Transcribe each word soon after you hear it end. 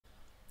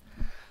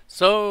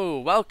So,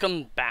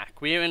 welcome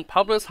back. We are in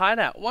Pablo's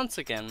hideout once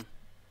again.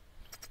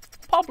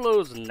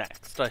 Pablo's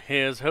next.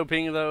 Here's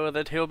hoping, though,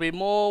 that he'll be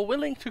more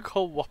willing to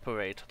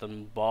cooperate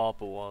than Bob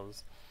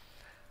was.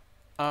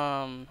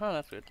 Oh,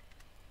 that's good.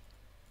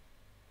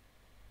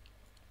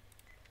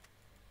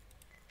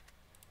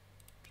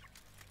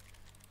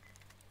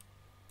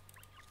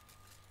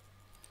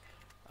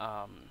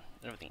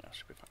 Everything else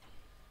should be fine.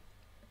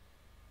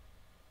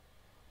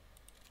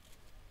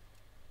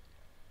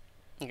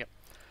 Okay.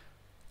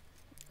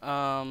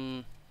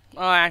 Oh,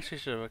 I actually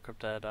should have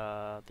equipped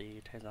the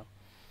taser.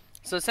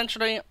 So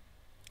essentially,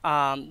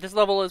 this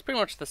level is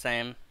pretty much the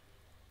same.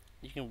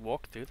 You can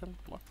walk through them?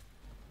 What?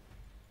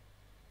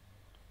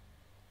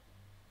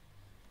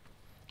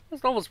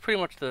 This level's pretty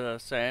much the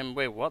same.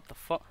 Wait, what the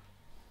fuck?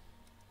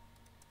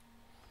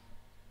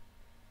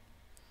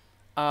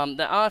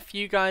 There are a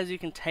few guys you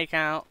can take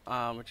out,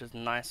 which is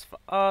nice for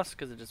us,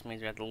 because it just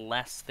means we have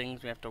less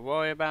things we have to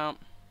worry about.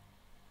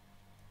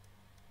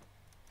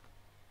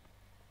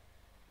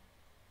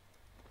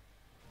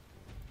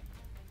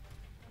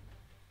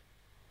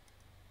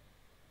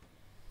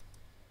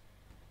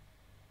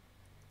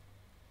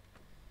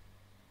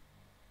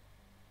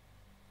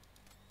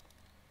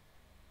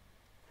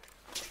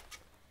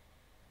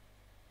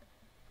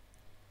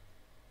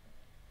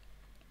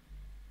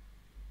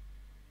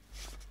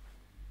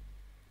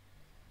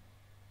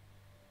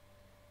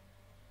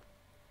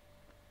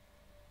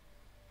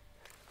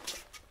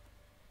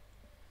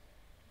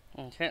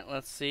 Okay,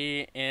 let's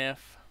see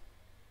if...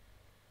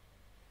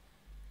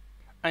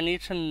 I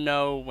need to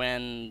know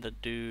when the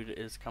dude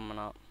is coming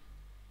up.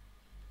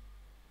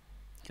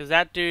 Because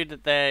that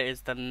dude there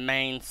is the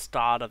main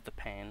start of the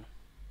pain.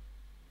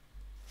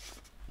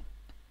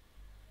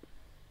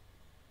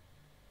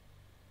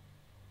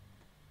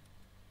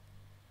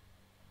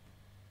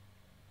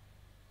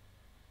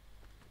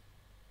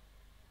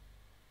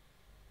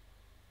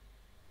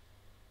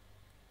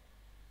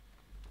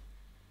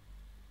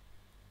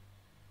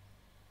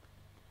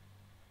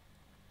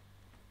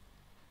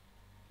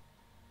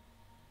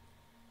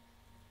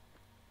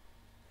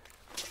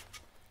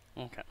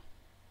 Okay.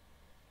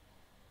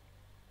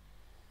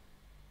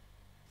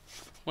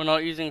 We're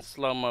not using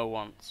slow-mo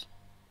once.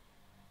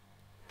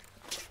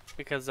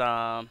 Because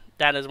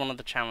that is one of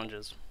the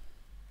challenges.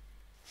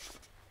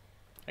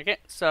 Okay,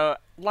 so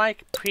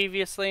like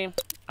previously,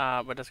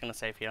 we're just going to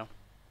save here.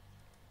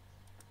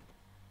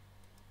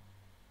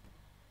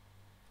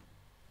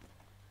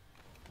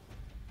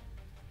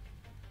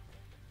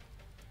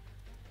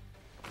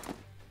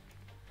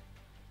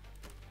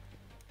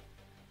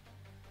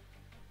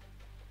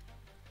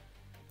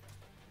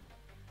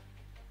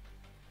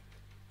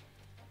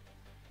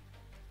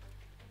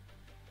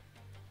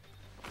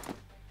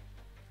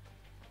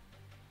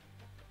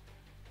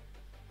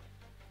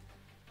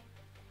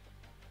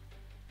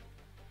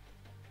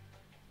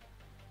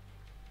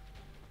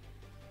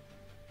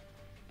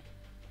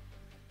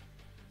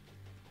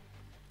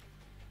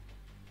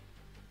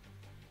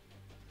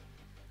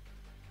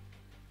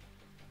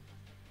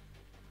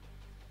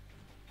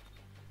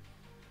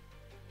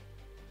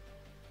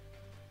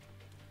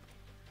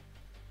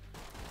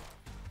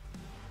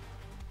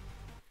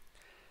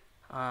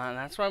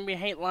 That's why we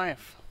hate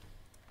life.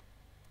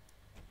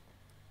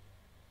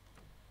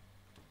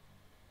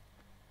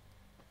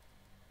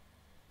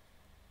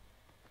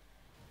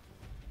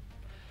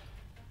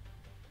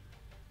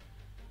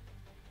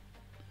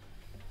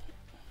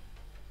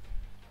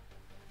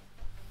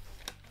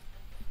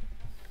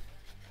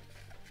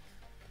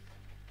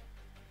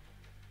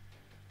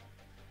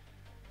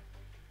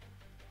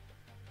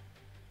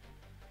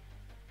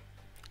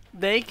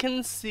 They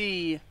can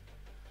see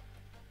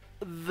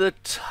the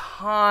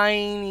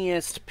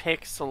tiniest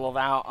pixel of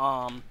our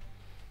arm.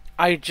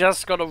 I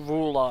just got a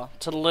ruler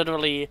to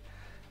literally,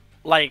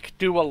 like,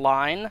 do a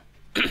line.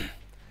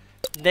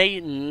 They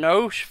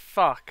no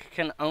fuck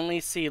can only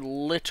see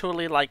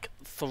literally like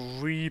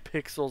 3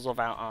 pixels of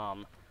our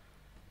arm.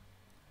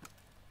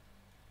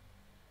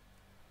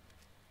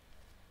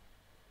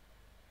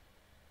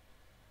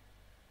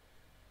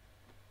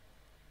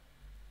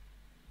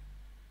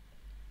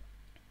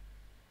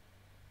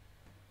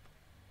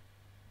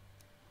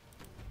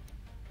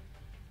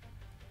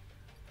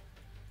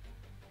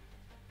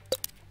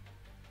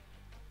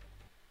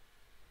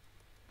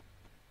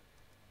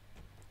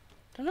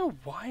 I don't know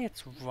why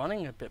it's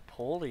running a bit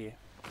poorly.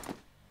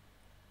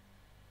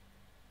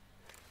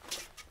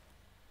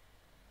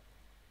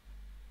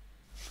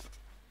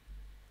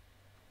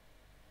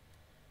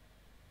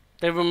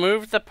 They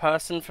removed the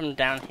person from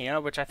down here,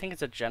 which I think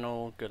is a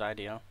general good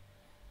idea.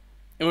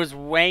 It was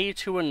way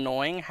too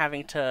annoying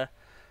having to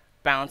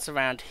bounce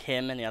around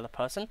him and the other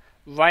person.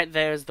 Right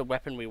there is the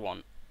weapon we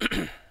want.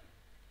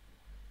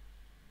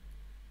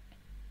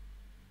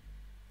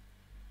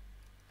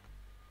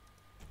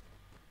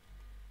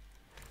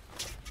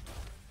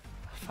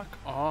 Fuck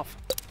off.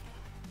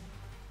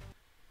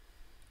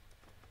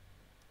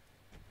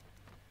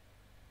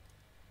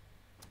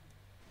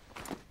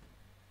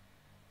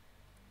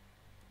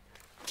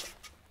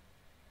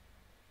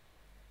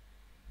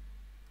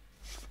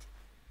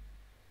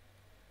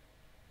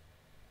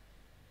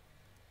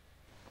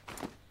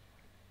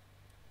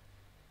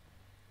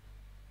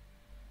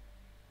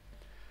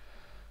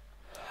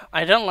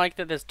 I don't like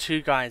that there's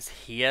two guys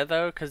here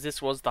though, because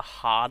this was the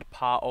hard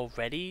part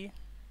already.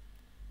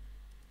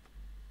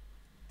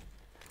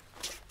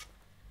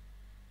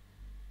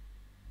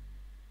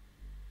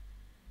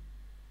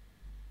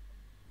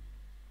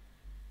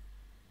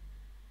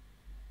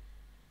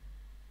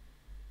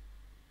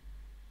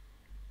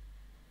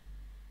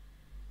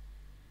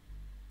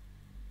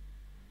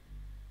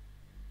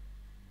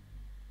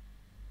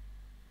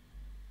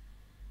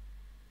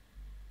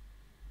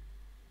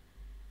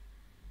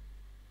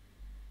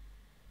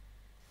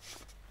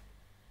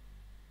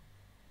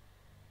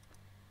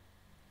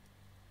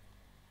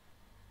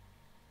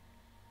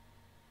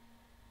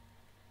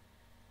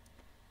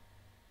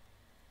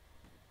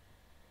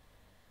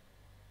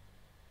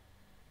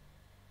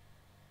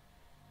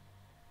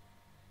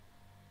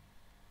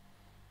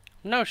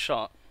 No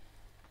shot.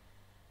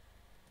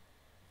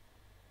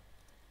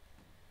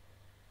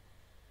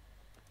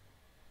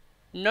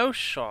 No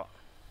shot.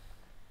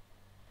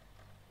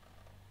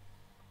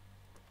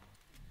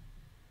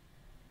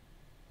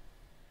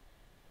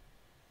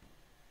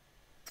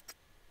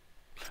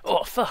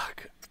 Oh,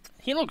 fuck.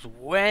 He looks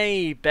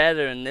way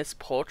better in this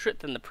portrait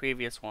than the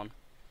previous one.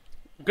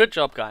 Good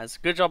job, guys.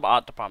 Good job,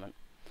 art department.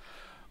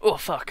 Oh,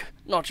 fuck.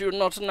 Not you,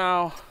 not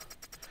now.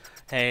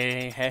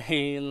 Hey,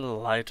 hey,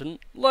 lighten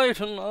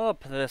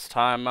up. This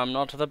time I'm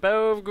not the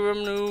bearer of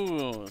grim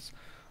news.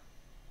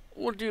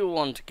 What do you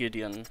want,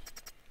 Gideon?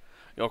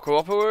 Your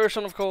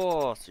cooperation, of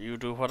course. You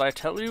do what I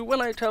tell you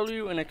when I tell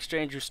you. In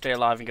exchange, you stay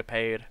alive and get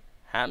paid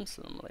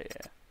handsomely.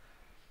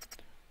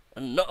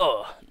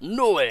 No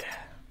way.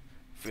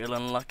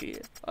 Feeling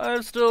lucky.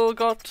 I've still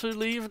got to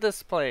leave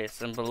this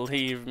place, and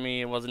believe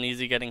me, it wasn't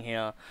easy getting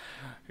here.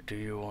 Do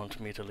you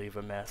want me to leave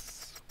a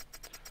mess?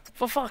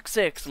 For fuck's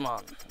sakes,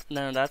 man.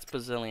 No, that's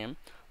Brazilian.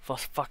 For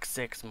fuck's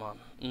sakes, man.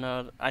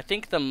 No, I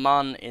think the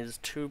man is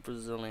too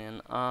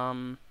Brazilian.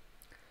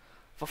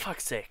 For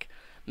fuck's sake.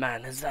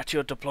 Man, is that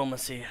your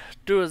diplomacy?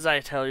 Do as I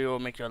tell you or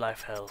make your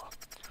life hell.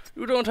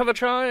 You don't have a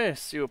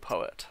choice, you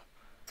poet.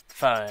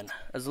 Fine,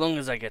 as long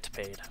as I get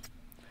paid.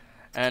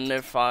 And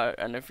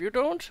if you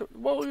don't,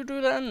 what will you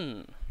do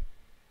then?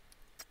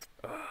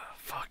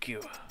 Fuck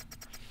you.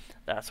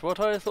 That's what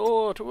I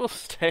thought. We'll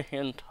stay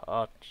in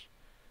touch.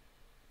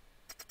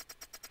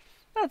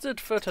 That's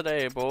it for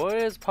today,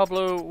 boys.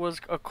 Pablo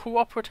was a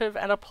cooperative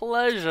and a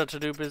pleasure to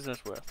do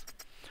business with.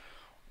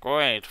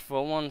 Great,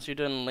 for once you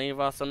didn't leave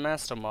us a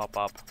mess to mop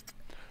up.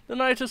 The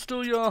night is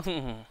still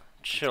young.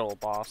 Chill,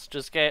 boss.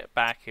 Just get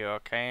back here,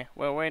 okay?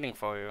 We're waiting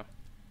for you.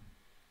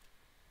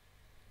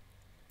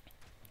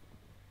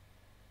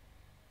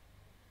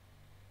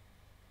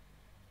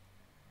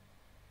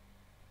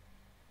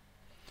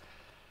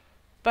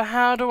 But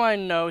how do I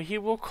know he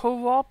will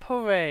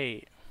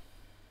cooperate?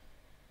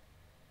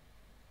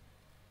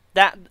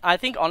 That, I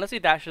think, honestly,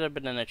 that should have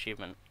been an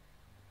achievement.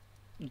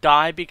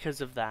 Die because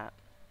of that.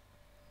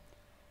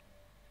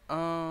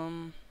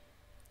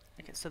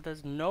 Okay, so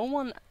there's no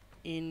one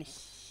in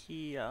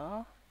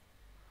here.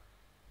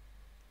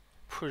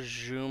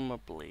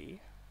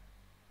 Presumably.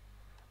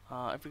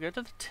 If we go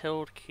to the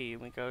tilde key,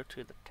 we go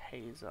to the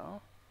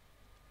taser.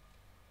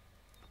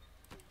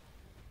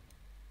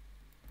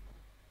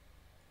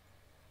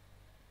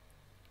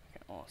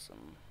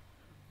 Awesome.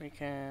 We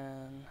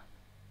can...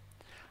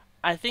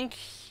 I think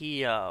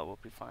here will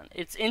be fine.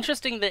 It's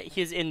interesting that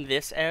he's in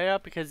this area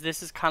because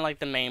this is kind of like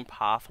the main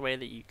pathway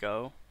that you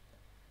go.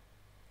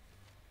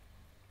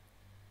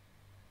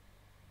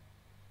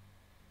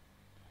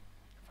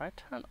 If I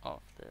turn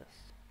off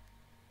this...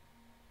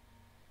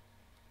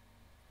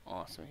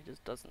 Awesome, he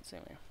just doesn't see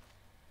me.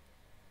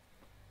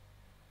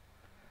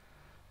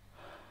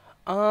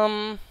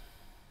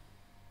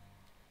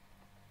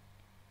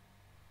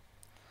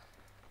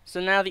 So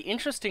now the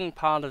interesting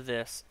part of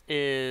this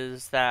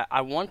is that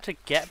I want to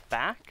get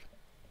back,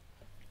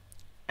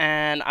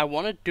 and I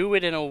want to do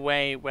it in a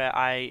way where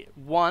I,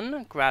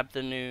 one, grab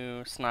the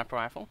new sniper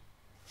rifle,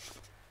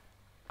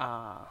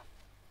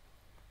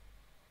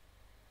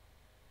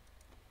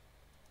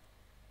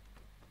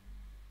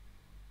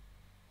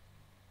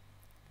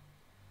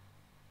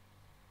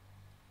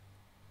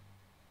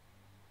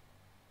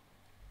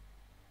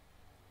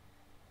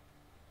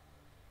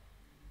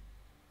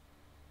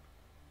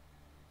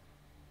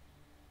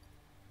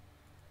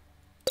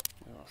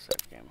 little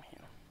save game here.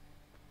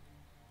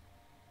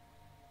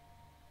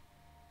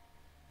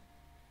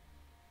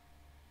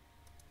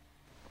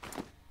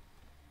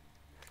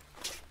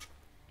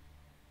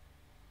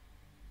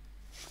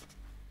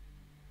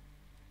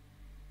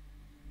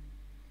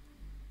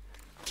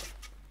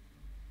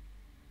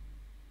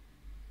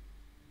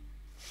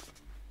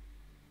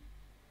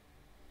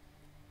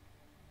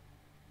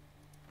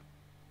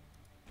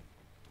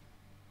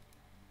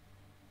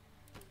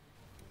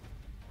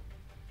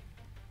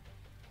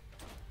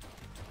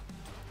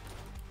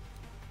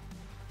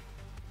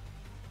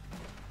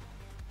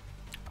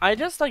 I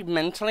just, like,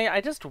 mentally,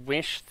 I just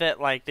wish that,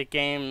 like, the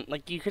game,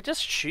 like, you could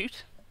just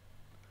shoot.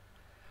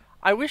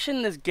 I wish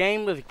in this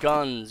game with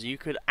guns, you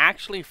could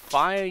actually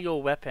fire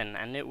your weapon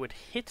and it would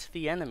hit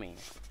the enemy.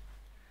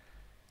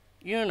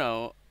 You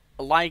know,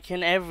 Like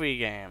in every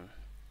game.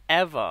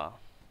 Ever.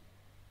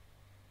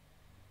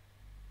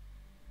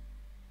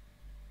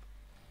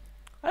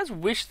 I just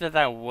wish that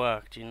that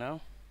worked, you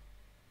know?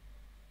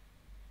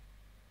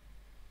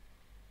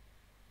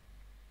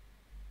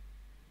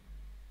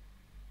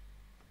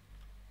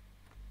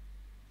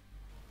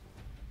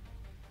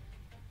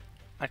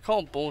 I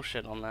call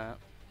bullshit on that.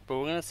 But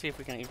we're gonna see if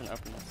we can even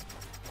open this.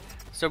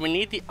 So we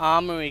need the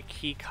armory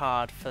key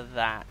card for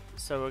that.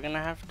 So we're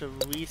gonna have to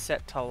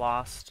reset to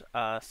last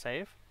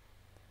save.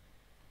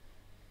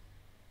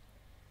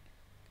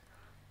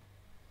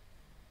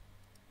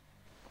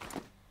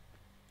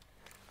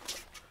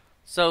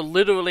 So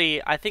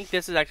literally, I think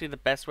this is actually the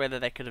best way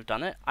that they could have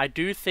done it. I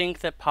do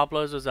think that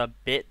Pablo's was a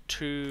bit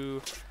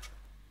too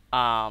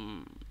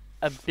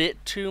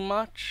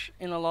much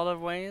in a lot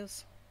of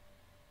ways.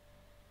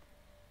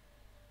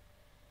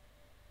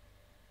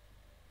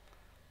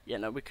 Yeah,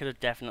 no, we could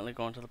have definitely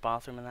gone to the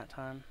bathroom in that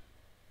time.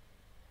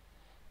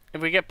 If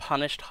we get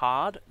punished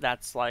hard,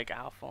 that's like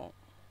our fault.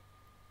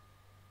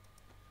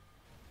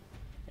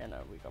 Yeah,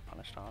 no, we got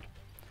punished hard.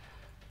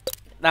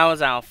 That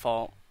was our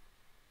fault.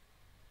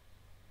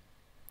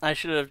 I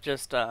should have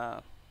just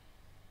known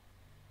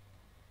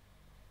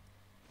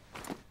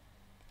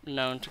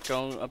to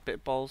go a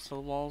bit balls to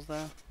the walls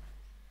there.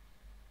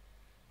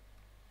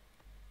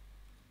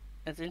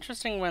 It's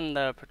interesting when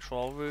the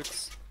patrol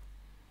routes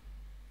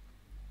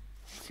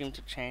seem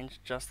to change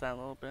just that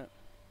little bit.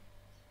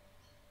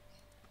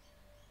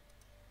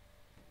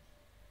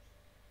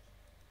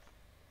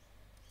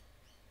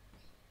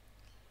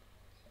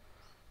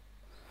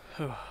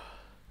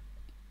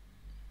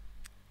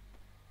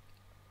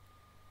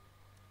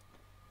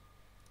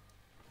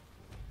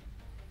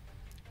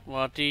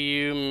 What do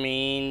you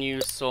mean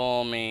you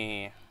saw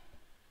me?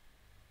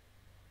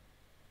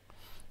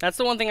 That's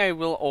the one thing I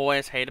will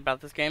always hate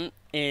about this game,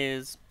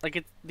 is, like,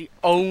 it's the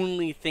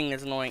only thing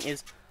that's annoying,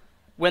 is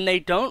when they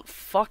don't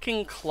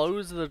fucking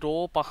close the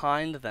door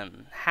behind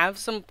them. Have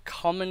some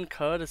common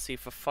courtesy,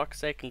 for fuck's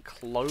sake, and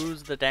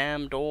close the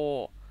damn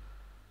door.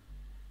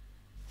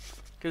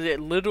 Because it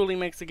literally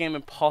makes the game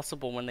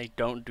impossible when they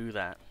don't do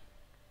that.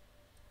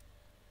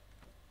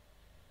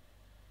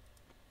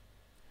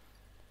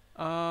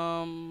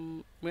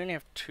 We only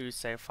have 2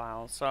 save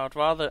files, so I'd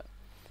rather...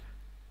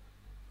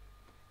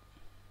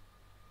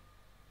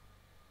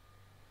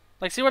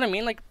 Like, see what I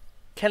mean? Like,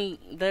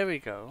 there we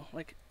go.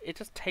 Like, it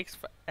just takes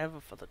forever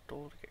for the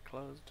door to get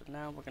closed. And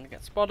now we're gonna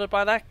get spotted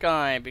by that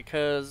guy,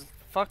 because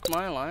fuck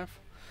my life.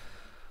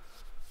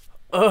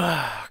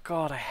 Ugh,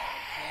 God, I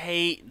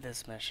hate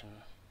this mission.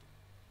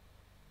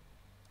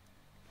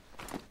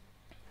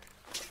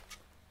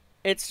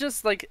 It's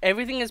just, like,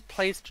 everything is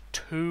placed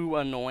too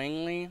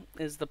annoyingly,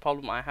 is the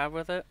problem I have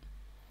with it.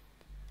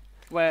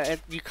 Where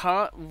you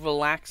can't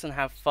relax and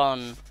have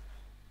fun,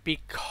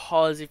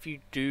 because if you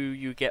do,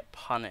 you get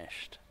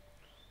punished.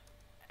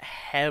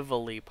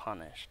 Heavily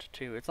punished,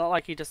 too. It's not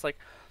like you just like,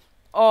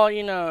 oh,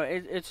 you know,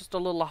 it's just a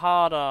little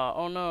harder.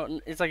 Oh,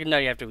 no. It's like, no,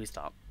 you have to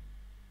restart.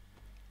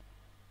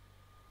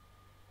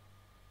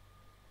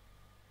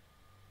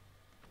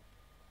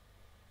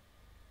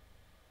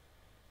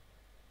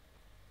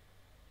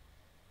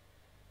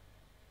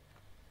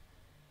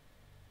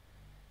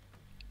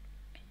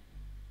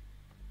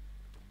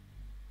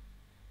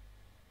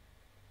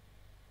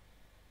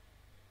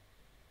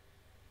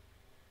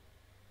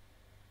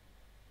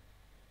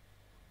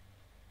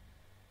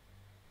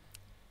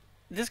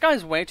 This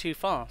guy's way too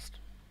fast.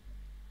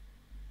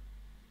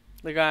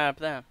 The guy up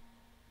there.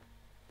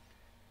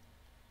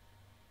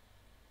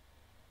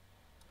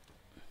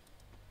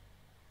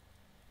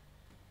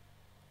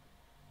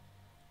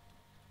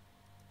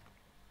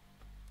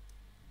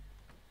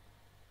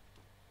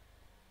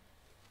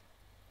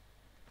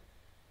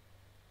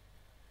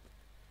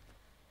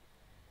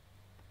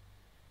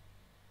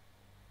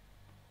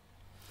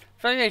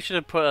 I feel like they should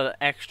have put an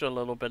extra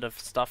little bit of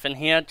stuff in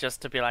here just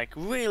to be like,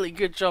 really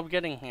good job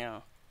getting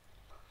here.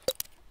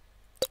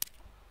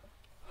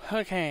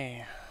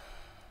 Okay.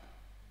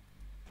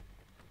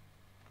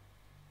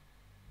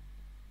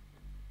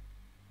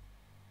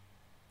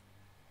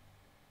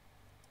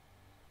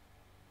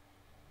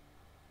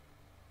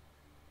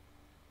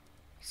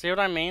 See what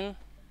I mean?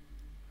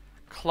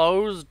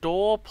 Close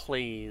door,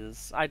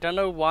 please. I don't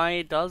know why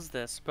it does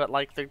this, but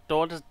like the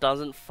door just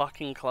doesn't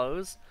fucking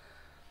close.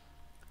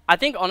 I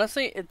think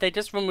honestly, if they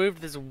just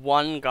removed this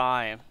one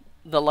guy,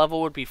 the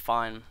level would be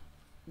fine.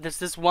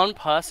 This one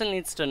person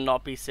needs to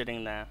not be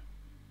sitting there.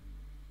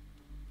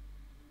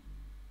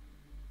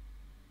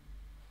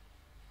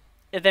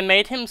 If they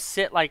made him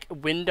sit like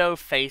window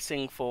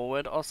facing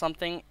forward or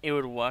something, it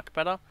would work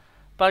better.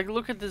 But like,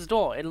 look at this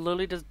door, it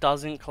literally just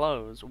doesn't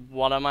close.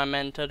 What am I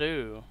meant to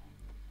do?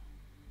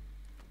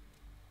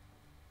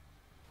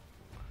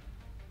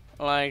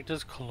 Like,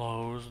 just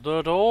close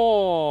the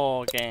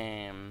door,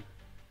 game.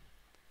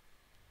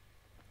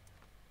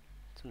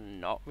 It's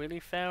not really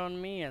fair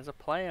on me as a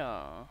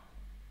player.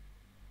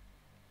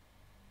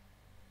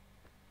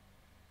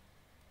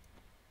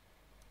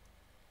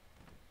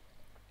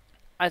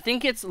 I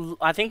think it's.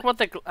 I think what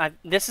the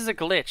this is a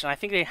glitch, and I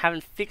think they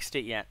haven't fixed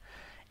it yet.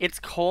 It's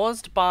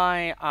caused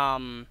by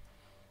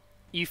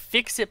you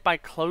fix it by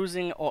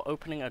closing or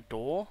opening a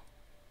door.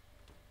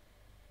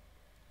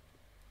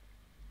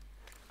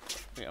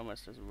 We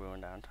almost just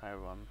ruined our entire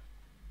run.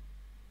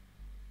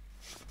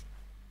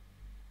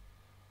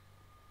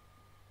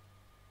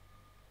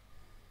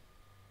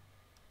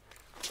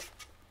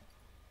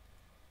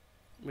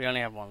 We only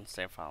have one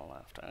save file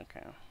left.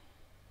 Okay.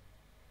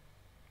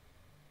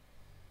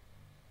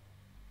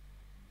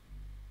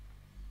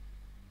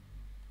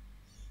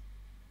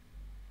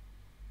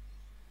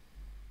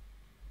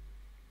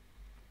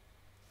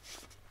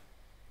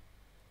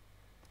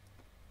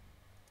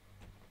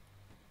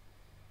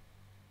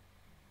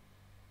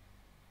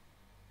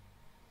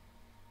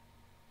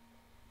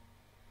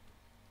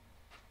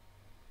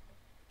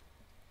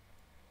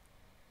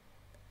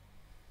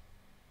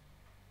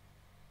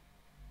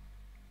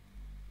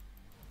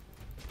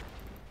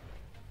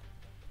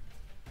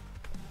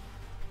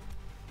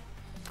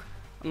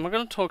 I'm not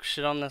gonna talk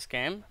shit on this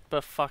game,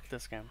 but fuck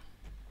this game.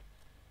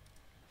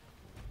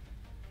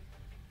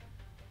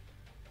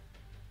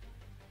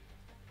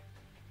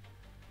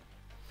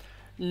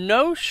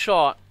 No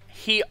shot.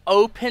 He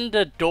opened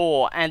a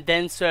door and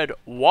then said,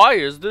 "Why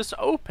is this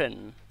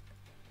open?"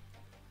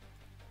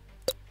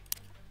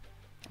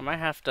 I might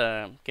have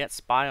to get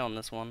spy on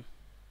this one.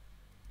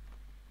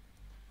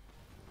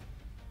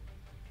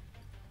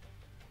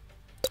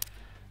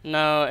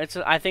 No,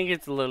 I think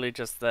it's literally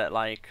just that,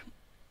 like,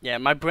 yeah,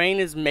 my brain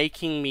is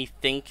making me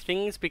think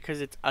things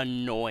because it's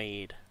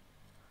annoyed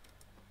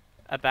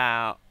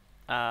about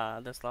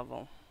this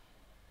level.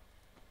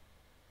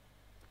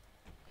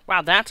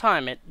 Wow, that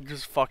time it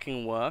just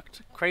fucking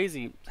worked.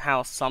 Crazy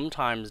how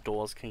sometimes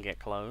doors can get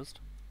closed.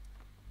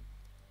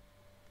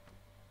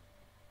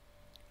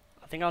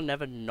 I think I'll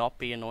never not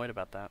be annoyed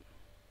about that.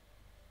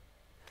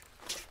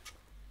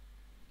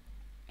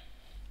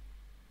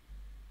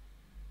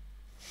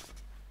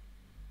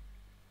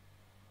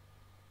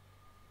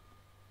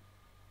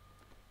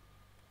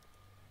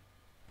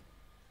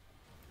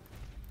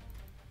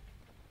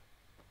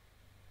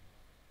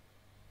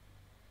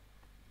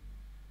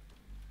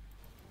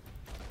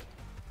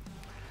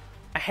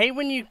 I hate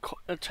when you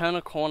turn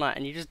a corner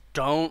and you just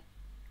don't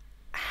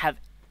have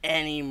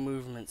any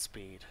movement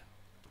speed.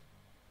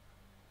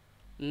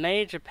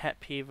 Major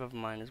pet peeve of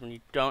mine is when you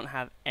don't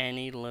have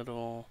any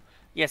little...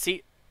 Yeah,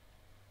 see,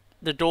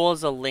 the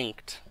doors are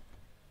linked.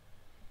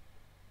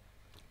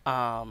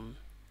 And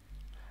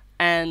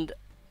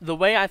the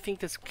way I think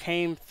this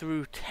came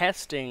through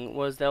testing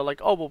was they were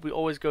like, oh, well, we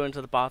always go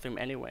into the bathroom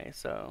anyway,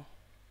 so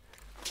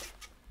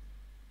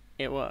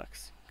it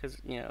works. Because,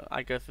 you know,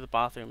 I go through the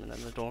bathroom and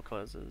then the door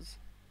closes.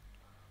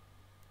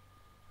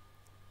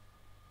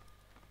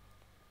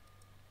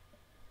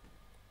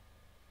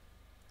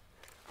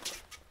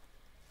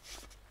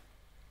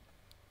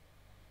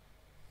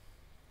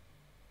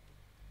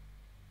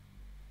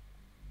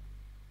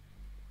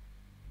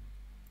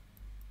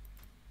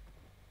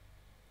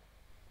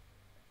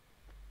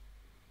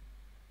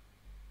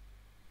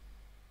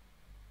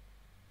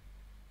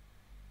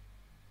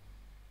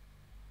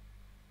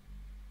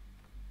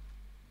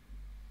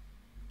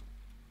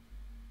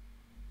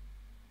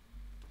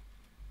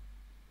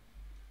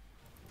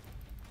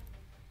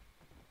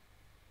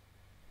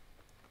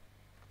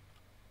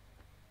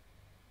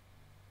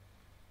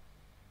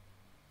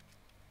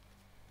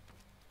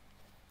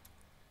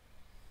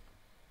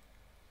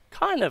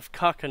 Kind of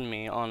cucking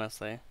me,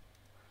 honestly.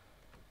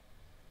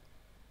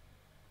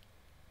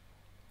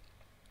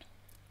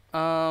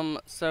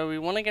 So we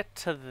want to get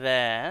to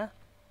there.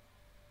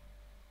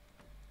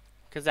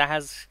 Because that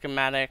has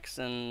schematics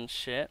and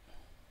shit.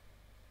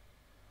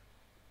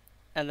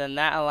 And then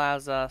that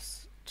allows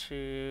us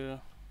to...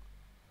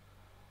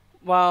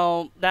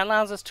 Well, that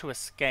allows us to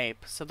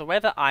escape. So the way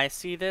that I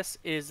see this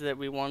is that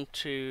we want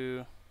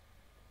to...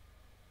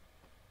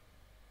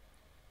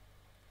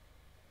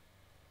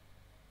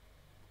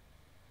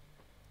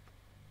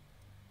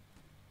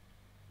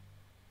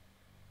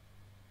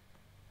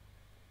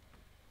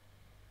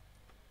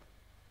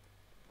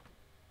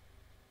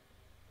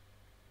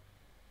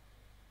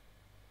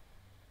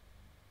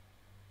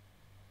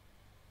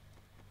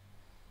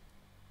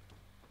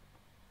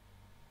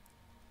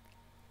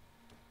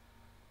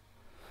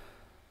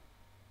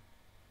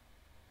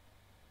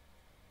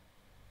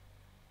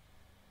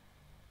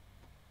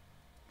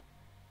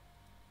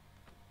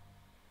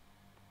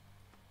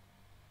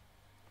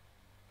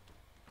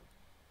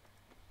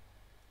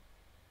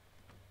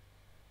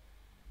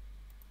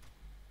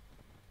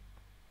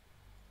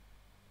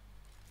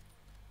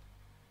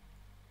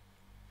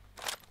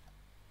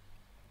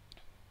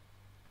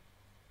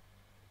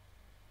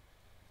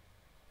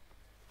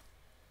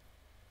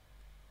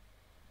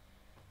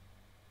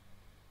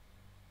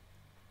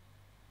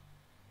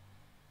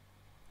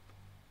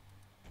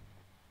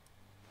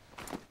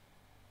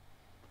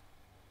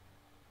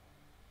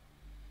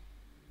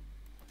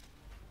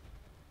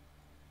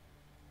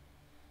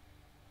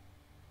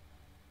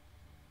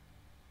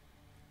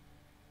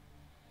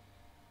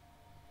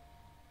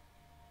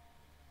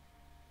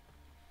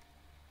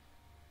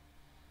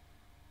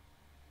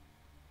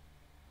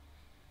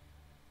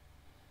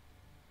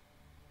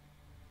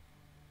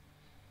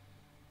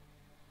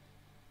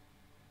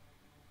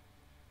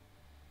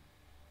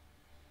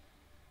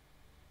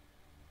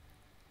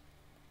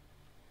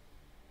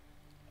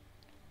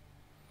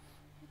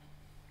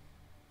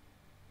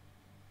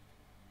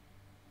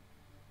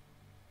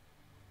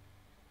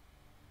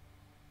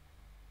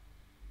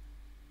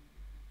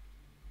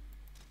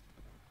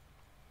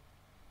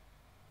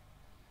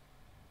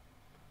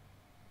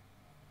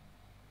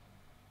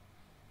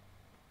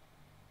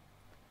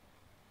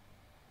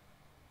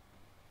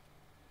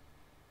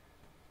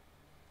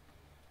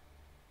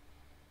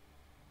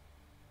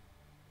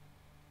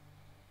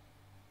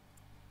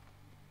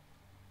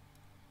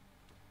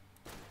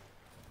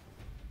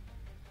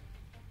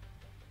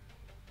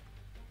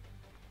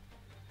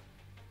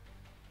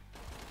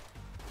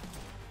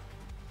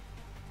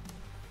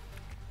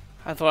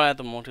 I thought I had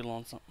the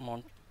multi-launcher.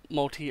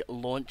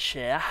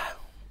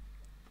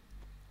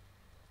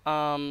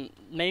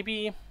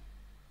 Maybe.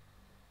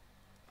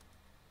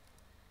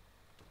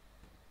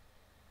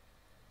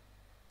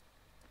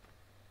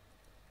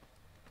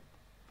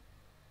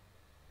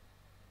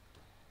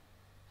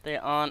 They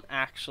aren't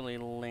actually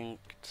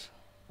linked.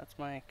 That's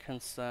my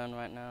concern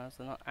right now, is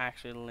they're not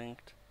actually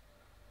linked.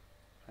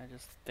 I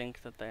just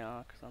think that they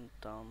are because I'm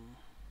dumb.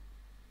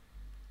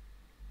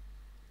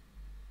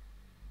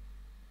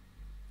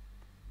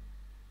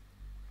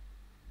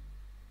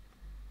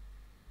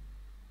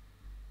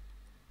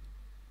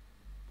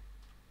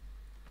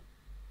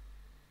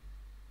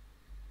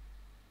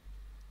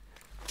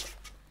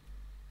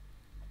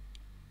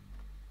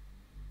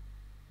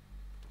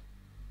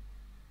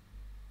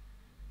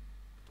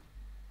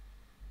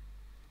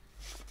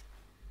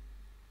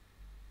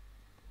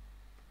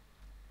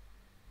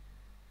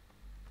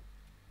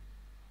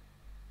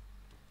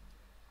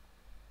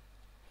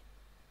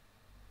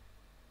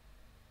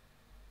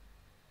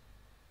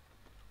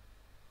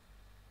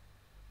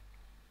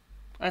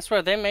 I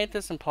swear, they made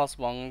this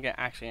impossible. I'm gonna get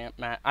actually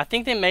mad. I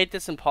think they made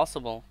this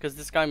impossible, because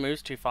this guy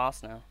moves too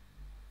fast now.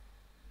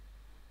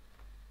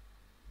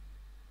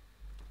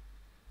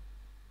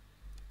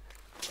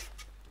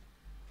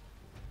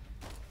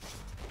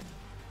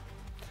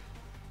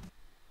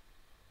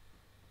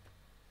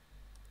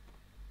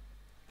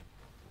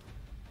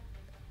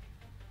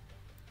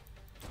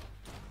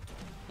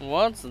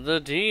 What's the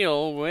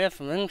deal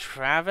with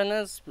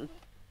Intravenous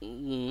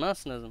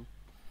Mercenarism?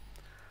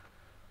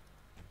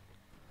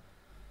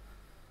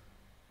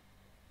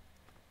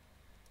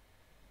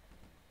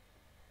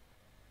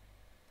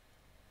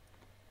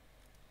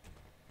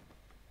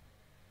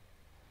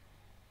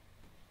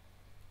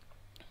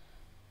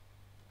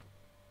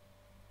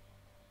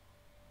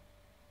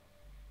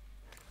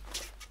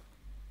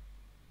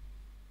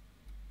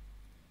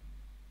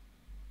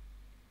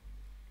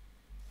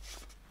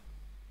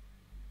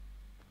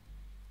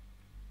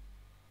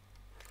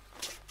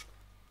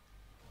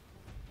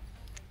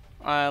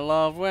 I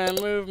love when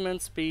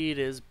movement speed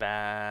is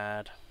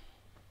bad.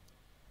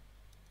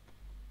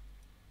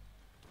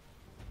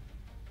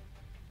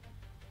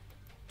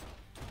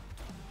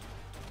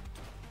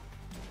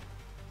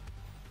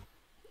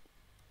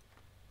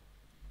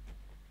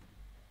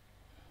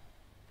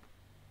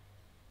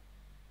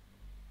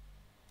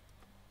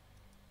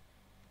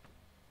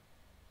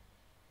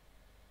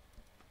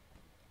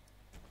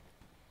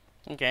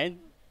 Okay,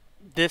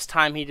 this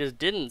time he just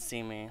didn't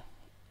see me.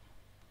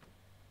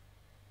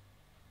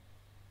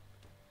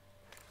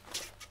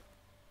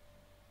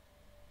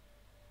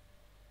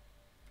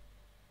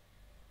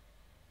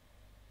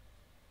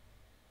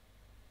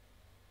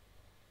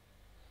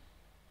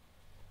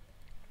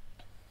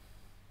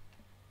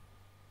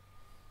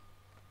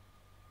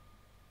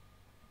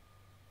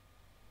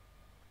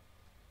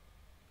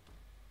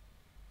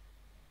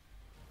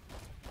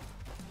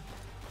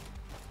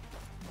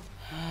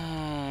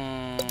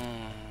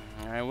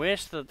 I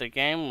wish that the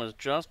game was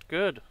just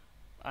good.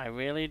 I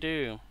really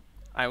do.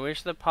 I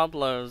wish that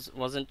Pablo's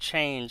wasn't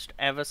changed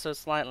ever so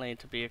slightly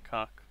to be a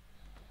cock.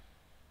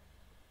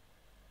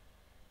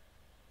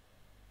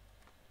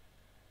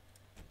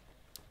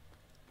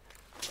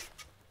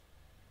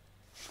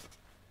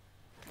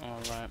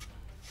 Alright.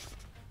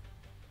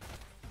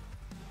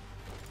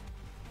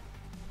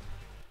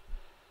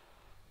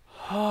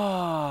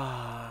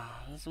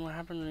 This is what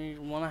happens when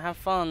you want to have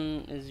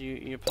fun, is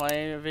you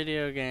play a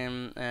video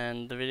game,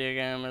 and the video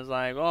game is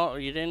like, oh,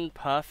 you didn't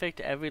perfect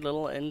every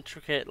little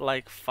intricate,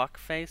 like, fuck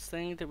face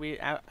thing that we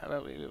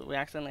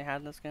accidentally had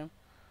in this game.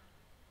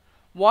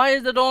 Why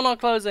is the door not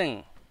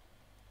closing?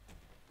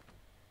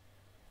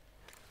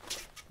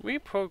 We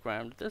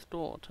programmed this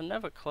door to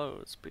never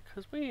close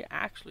because we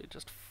actually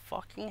just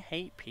fucking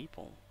hate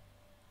people.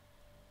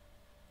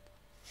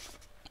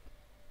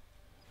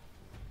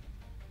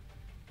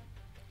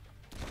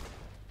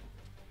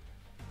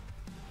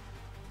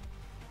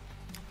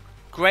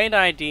 Great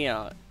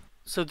idea.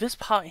 So this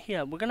part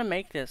here, we're gonna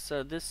make this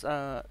so this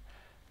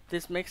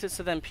makes it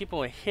so then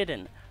people are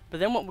hidden. But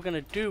then what we're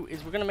gonna do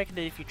is we're gonna make it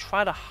that if you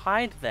try to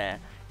hide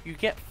there, you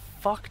get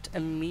fucked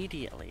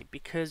immediately,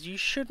 because you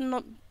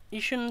shouldn't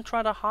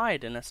try to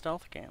hide in a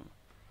stealth game.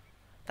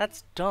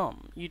 That's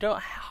dumb. You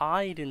don't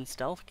hide in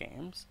stealth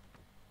games.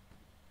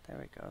 There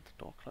we go, the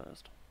door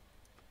closed.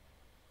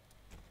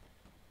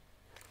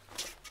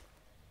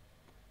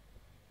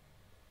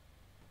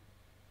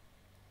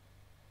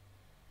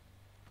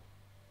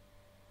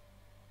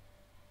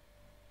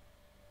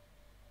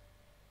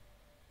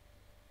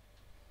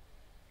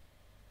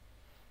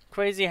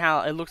 Crazy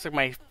how it looks like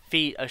my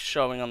feet are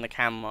showing on the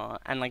camera,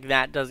 and like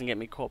that doesn't get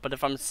me caught. But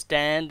if I'm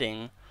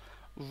standing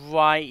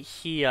right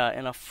here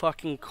in a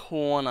fucking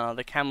corner,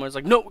 the camera's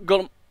like, no, got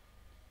him.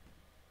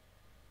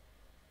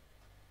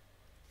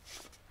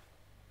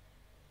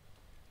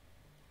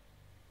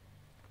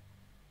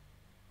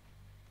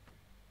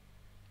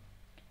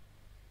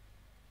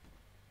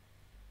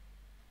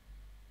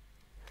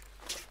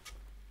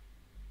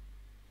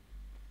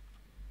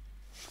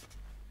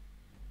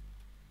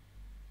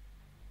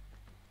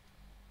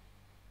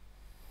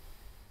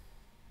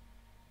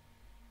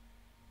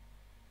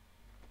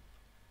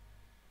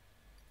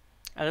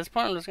 At this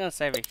point, I'm just gonna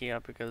save it here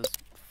because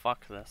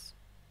fuck this.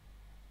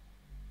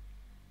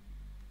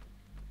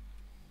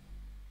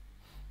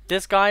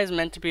 This guy is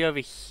meant to be over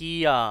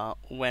here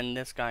when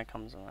this guy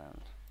comes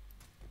around.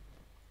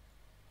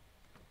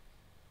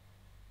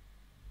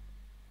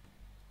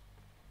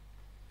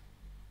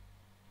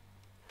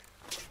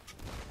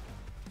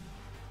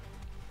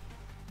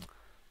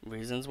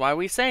 Reasons why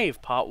we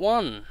save, part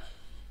 1.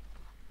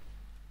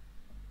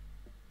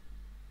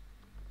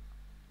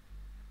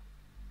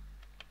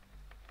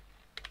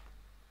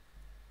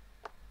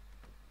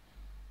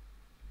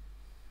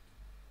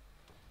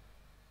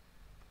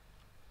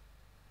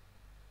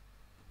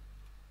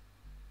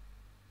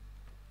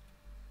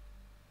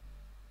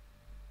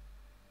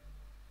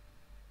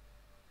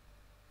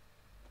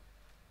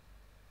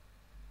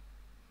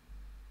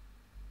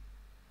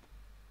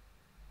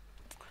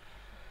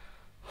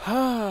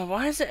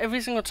 Why is it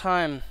every single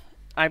time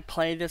I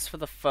play this for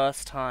the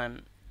first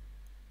time,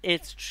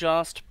 it's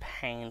just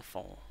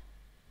painful?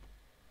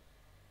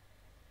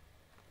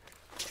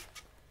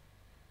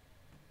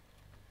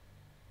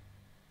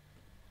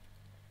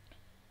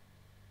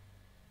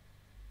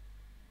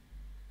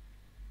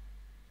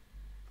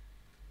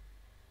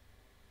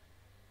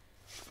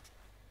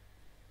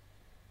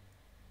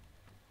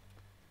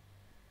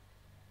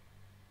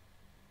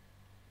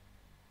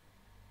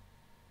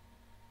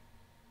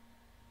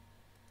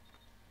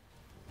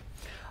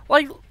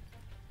 Like,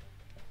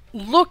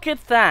 look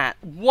at that.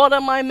 What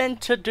am I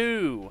meant to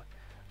do?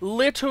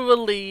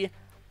 Literally,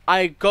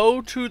 I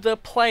go to the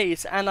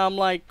place and I'm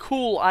like,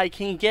 cool, I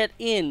can get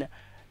in.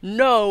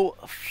 No,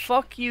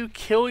 fuck you,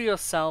 kill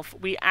yourself.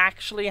 We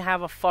actually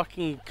have a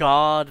fucking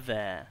guard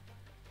there.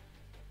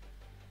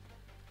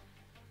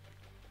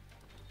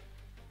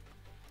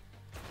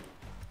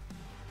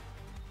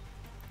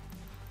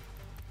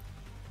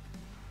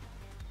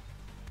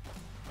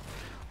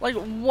 Like,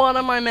 what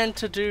am I meant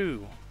to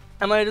do?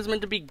 Am I just meant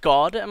to be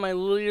God? Am I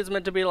literally just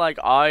meant to be like,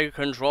 I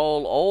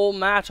control all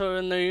matter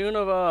in the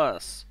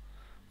universe?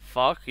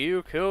 Fuck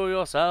you, kill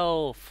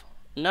yourself.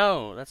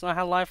 No, that's not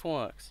how life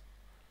works.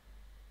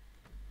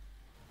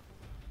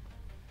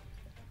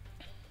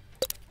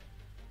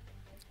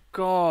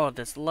 God,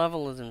 this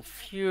level is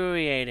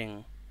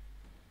infuriating.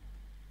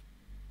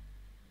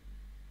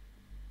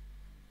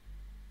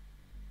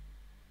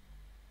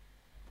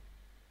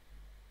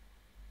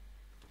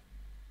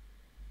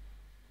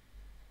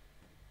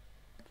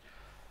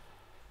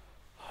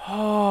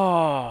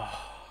 Oh.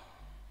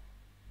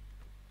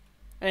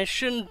 And it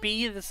shouldn't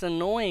be this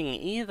annoying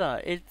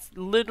either. It's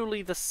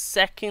literally the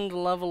second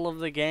level of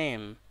the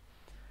game.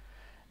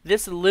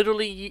 This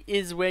literally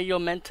is where you're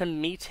meant to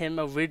meet him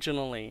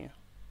originally.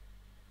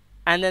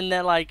 And then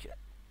they're like,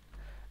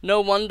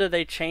 no wonder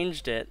they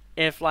changed it.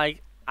 If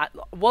like,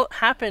 what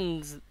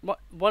happens,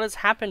 what has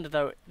happened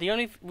though, the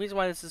only reason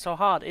why this is so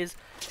hard is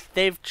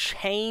they've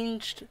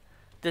changed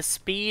the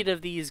speed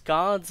of these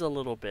guards a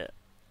little bit.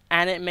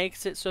 And it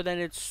makes it so that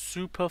it's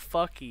super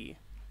fucky.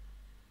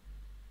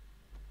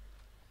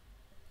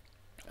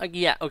 Like,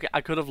 yeah, okay,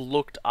 I could have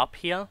looked up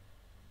here.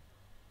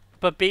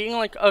 But being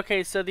like,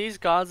 okay, so these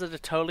guards are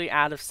totally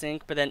out of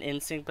sync, but then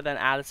in sync, but then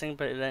out of sync,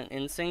 but then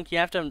in sync. You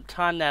have to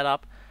time that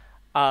up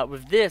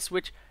with this,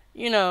 which,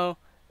 you know,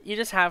 you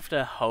just have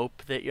to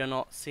hope that you're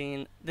not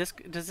seeing... Does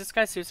this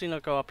guy seriously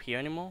not go up here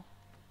anymore?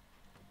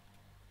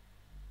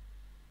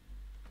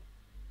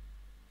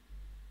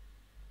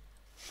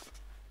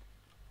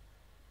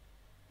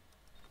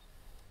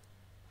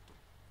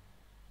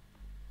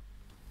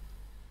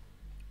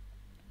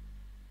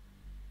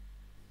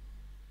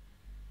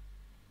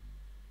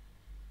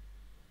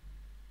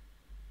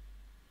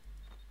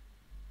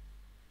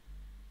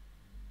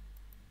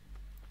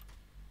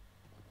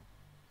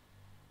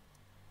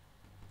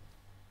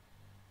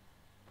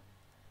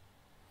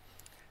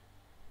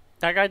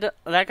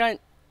 That guy,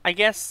 I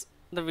guess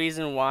the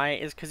reason why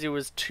is because it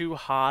was too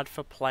hard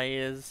for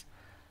players.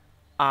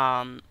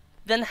 Then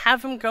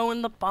have him go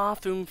in the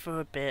bathroom for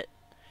a bit.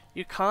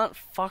 You can't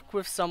fuck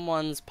with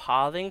someone's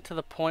pathing to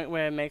the point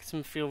where it makes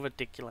them feel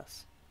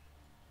ridiculous.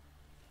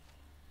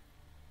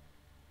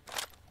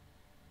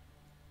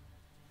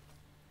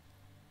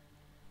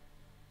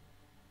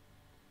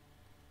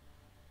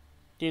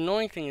 The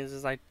annoying thing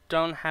is I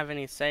don't have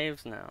any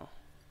saves now.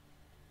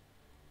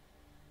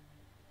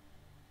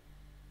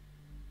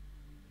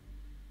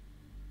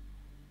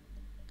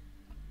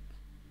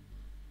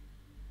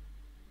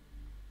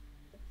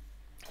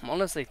 I'm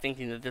honestly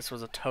thinking that this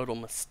was a total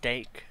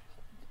mistake,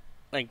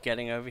 like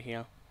getting over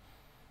here.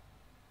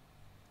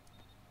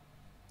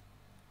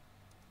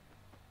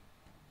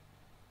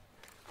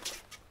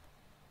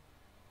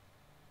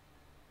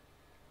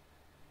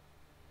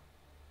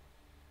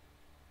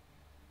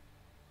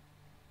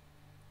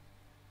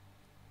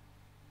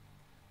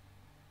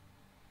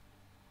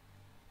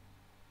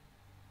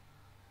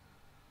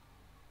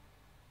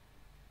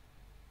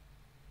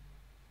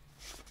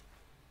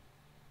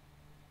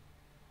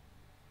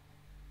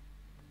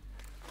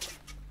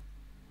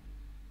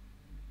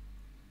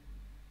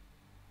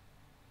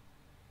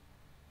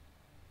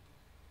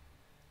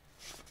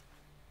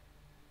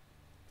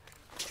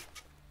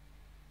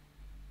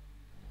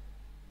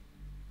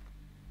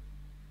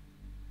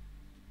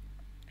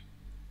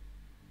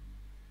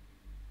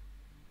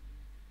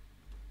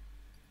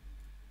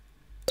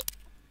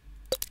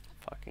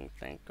 working,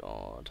 thank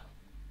God.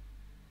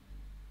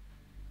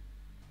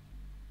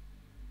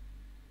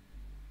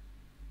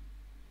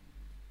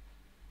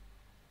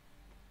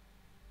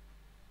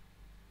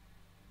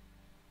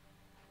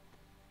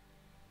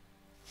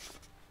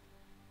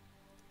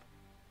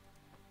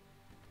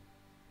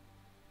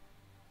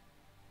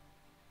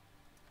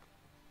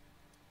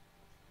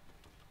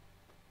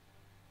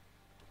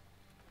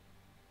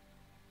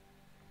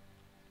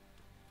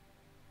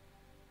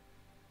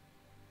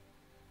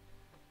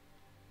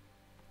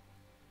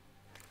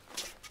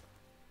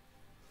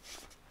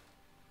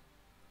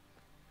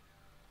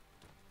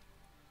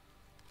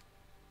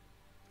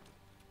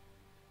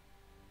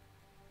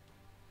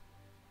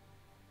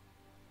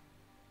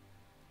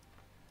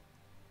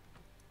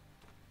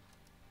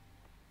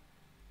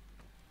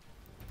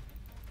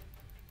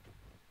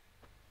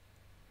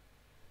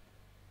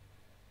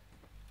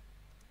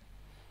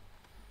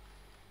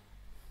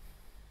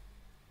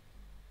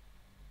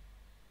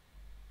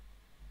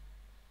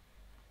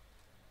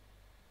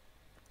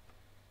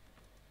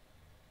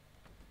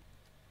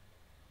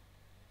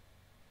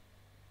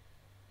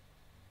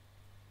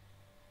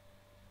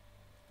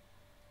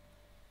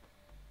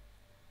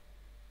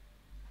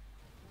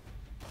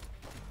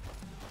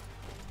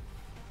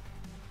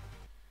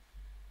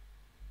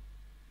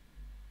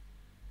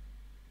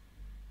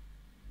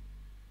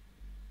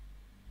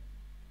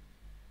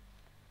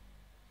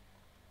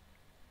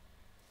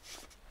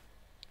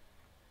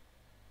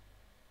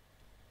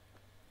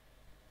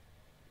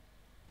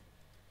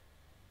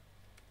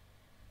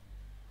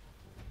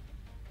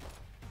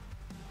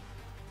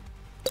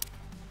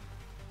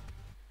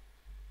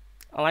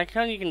 I like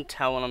how you can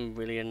tell when I'm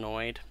really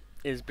annoyed,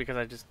 is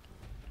because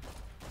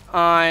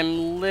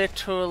I'm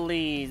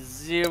literally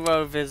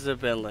zero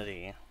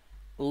visibility.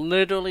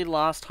 Literally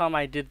last time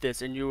I did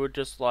this and you were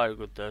just like,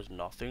 there's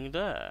nothing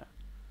there.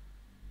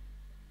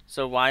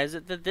 So why is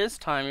it that this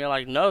time you're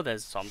like, no,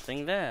 there's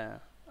something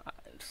there?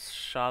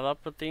 Shut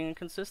up with the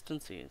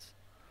inconsistencies.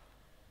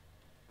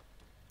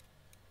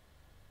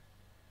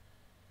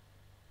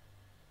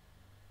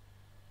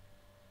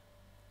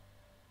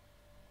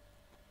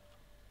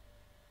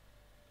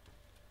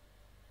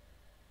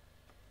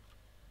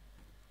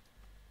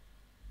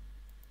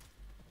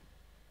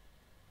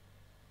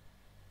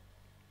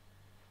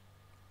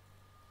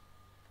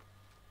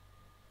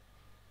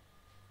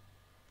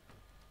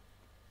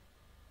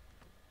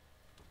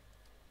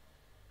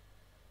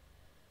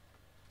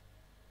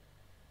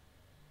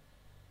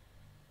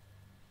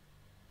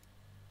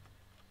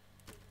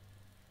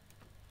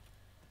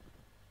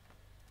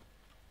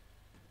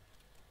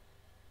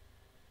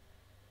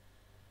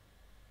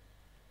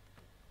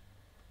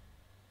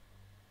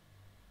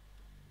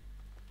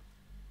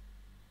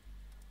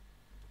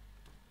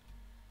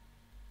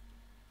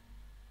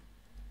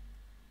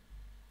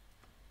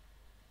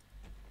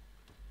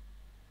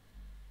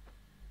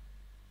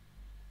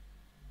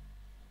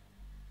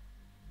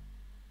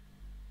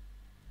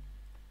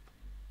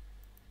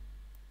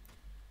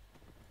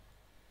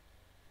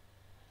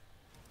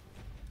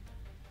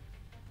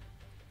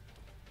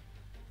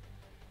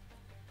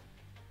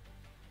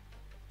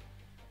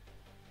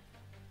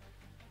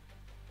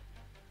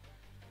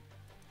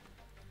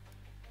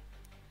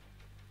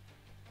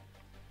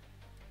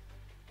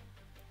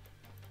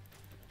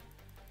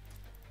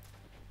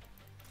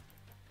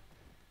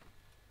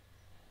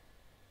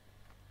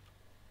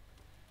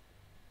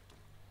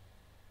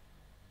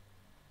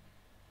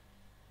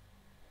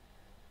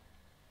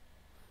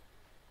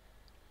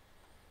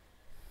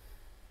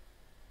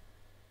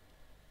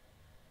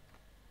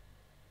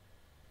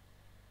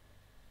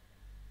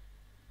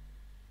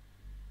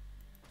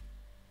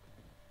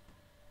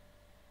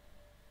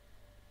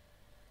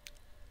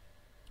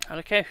 I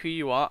don't care who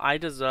you are, I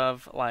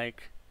deserve,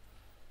 like,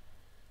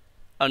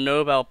 a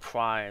Nobel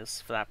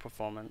Prize for that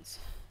performance.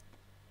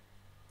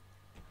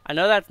 I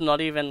know that's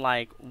not even,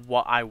 like,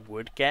 what I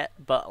would get,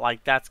 but,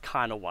 like, that's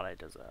kind of what I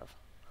deserve.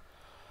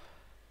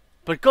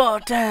 But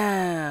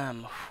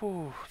goddamn!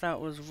 Whew, that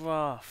was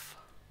rough.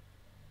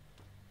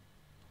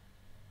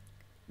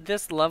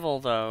 This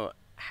level, though,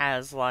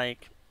 has,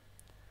 like,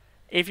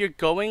 if you're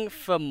going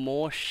for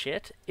more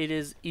shit, it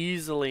is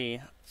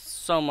easily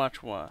so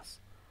much worse.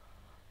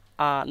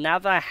 Now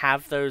that I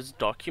have those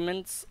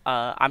documents,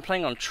 I'm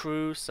playing on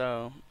True,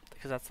 so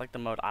because that's like the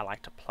mode I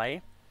like to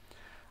play.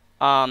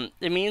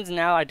 It means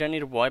now I don't need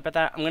to worry about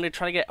that. I'm gonna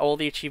try to get all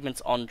the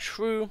achievements on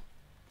True,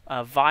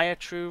 via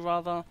True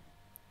rather.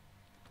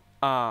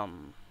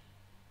 So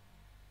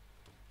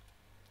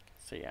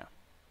yeah.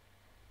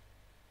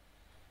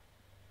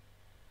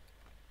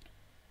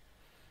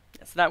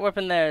 So that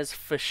weapon there is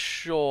for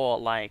sure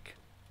like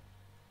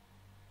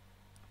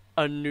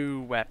a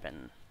new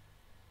weapon.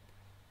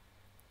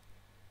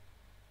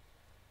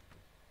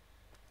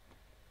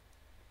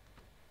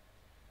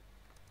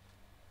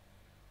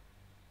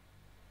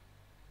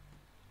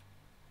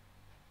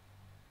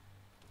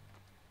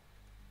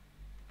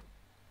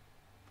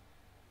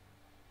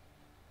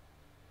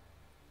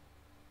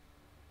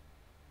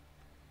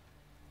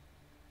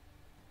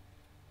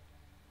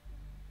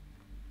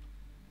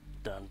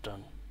 Dun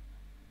dun.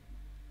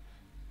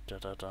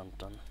 dun dun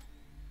dun.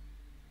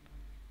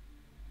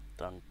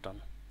 Dun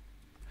dun.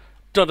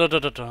 Dun dun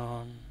dun dun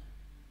dun.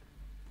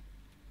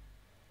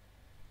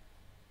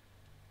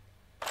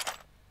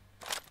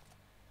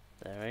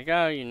 There we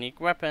go, unique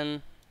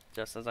weapon.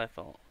 Just as I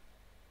thought.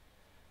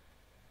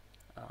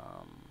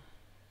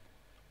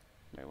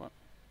 Wait, what?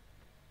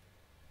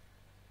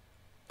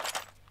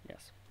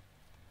 Yes.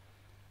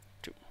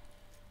 2.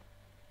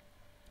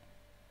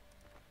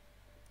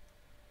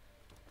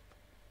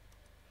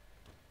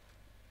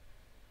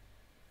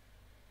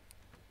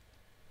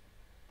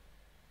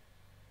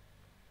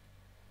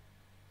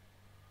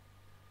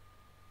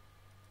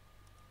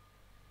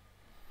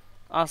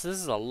 Oh, so this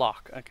is a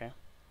lock, okay.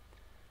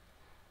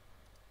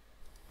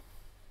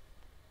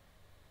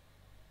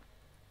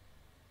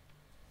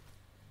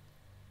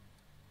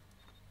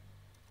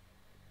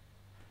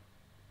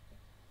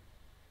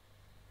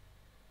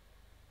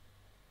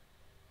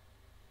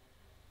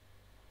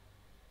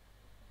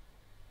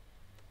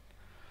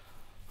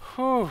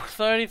 Whew,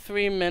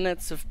 33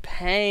 minutes of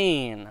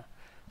pain.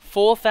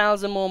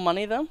 4,000 more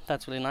money though,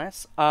 that's really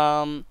nice.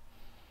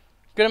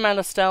 Good amount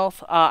of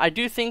stealth. I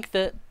do think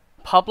that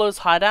Pablo's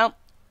Hideout,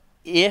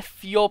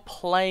 if you're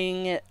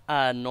playing it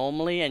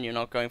normally and you're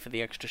not going for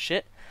the extra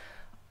shit,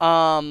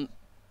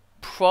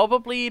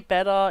 probably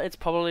better. It's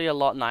probably a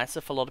lot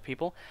nicer for a lot of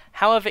people.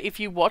 However,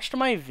 if you watched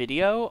my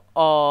video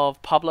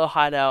of Pablo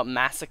Hideout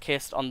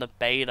Masochist on the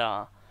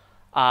beta,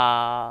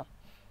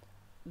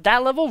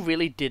 that level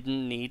really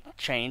didn't need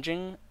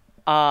changing.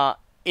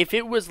 If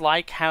it was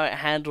like how it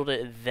handled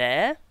it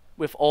there,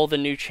 with all the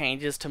new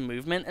changes to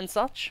movement and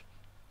such,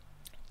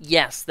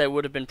 yes, there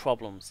would have been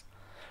problems.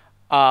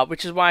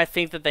 Which is why I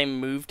think that they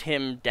moved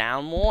him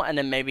down more, and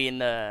then maybe in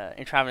the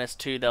Intravenous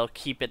 2 they'll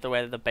keep it the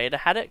way that the beta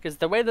had it, because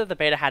the way that the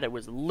beta had it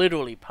was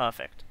literally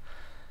perfect.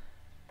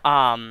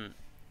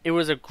 It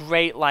was a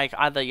great, like,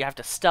 either you have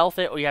to stealth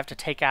it or you have to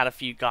take out a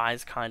few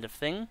guys kind of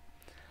thing.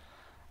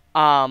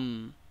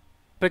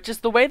 But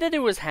just the way that it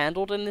was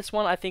handled in this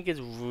one, I think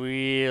is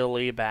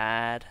really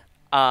bad.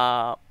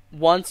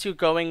 Once you're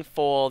going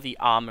for the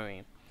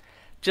armory.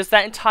 Just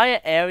that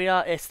entire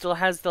area, it still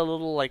has the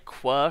little, like,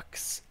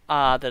 quirks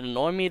that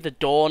annoy me. The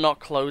door not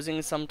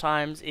closing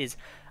sometimes is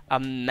a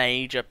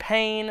major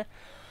pain.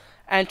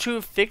 And to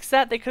fix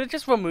that, they could have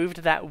just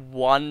removed that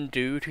one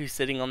dude who's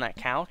sitting on that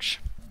couch.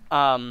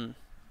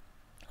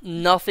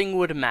 Nothing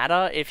would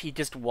matter if he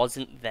just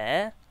wasn't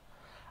there.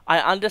 I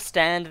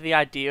understand the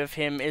idea of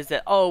him is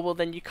that, oh, well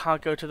then you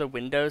can't go to the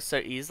windows so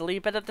easily,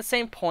 but at the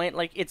same point,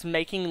 like, it's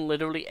making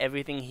literally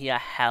everything here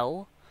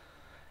hell.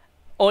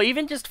 Or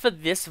even just for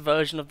this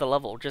version of the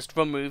level, just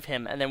remove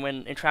him, and then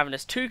when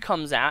Intravenous 2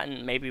 comes out,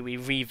 and maybe we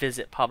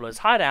revisit Pablo's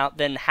Hideout,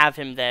 then have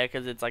him there,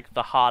 because it's like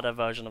the harder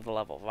version of the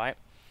level, right?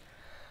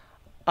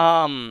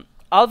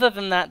 Other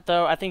than that,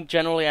 though, I think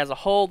generally as a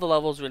whole, the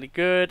level's really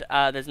good.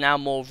 There's now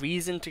more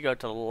reason to go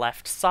to the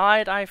left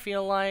side, I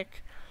feel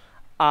like.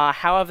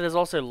 However, there's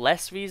also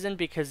less reason,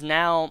 because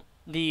now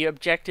the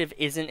objective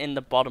isn't in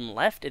the bottom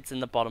left, it's in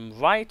the bottom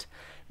right.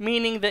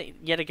 Meaning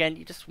that, yet again,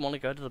 you just want to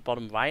go to the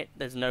bottom right.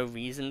 There's no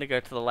reason to go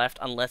to the left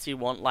unless you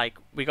want, like,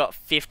 we got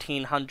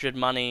 1,500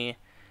 money.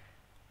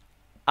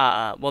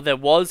 Well, there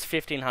was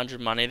 1,500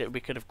 money that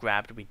we could have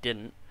grabbed, we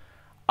didn't.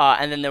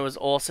 And then there was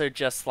also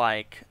just,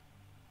 like,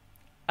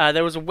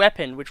 there was a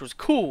weapon, which was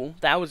cool,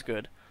 that was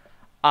good.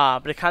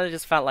 But it kind of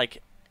just felt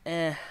like,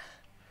 eh.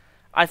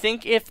 I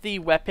think if the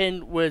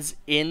weapon was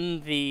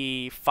in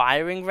the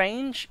firing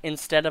range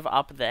instead of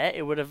up there,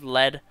 it would have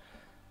led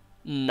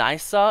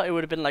nicer. It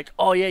would have been like,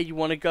 oh yeah, you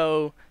want to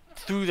go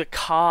through the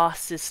car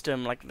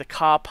system, like the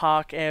car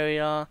park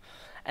area,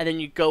 and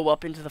then you go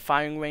up into the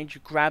firing range,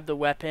 you grab the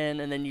weapon,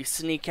 and then you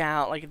sneak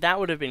out. Like, that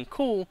would have been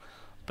cool,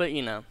 but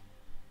you know,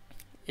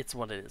 it's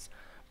what it is.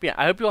 But yeah,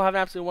 I hope you all have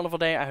an absolutely wonderful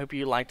day. I hope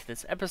you liked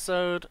this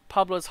episode.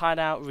 Pablo's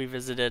Hideout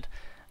Revisited.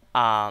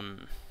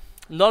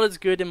 Not as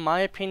good in my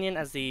opinion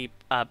as the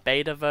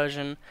beta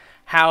version.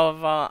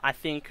 However, I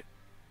think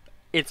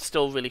it's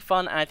still really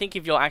fun, and I think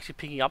if you're actually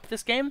picking up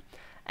this game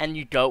and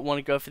you don't want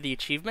to go for the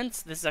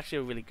achievements, this is actually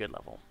a really good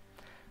level.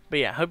 But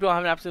yeah, hope you all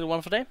have an absolutely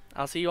wonderful day.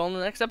 I'll see you all in the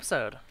next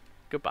episode.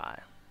 Goodbye.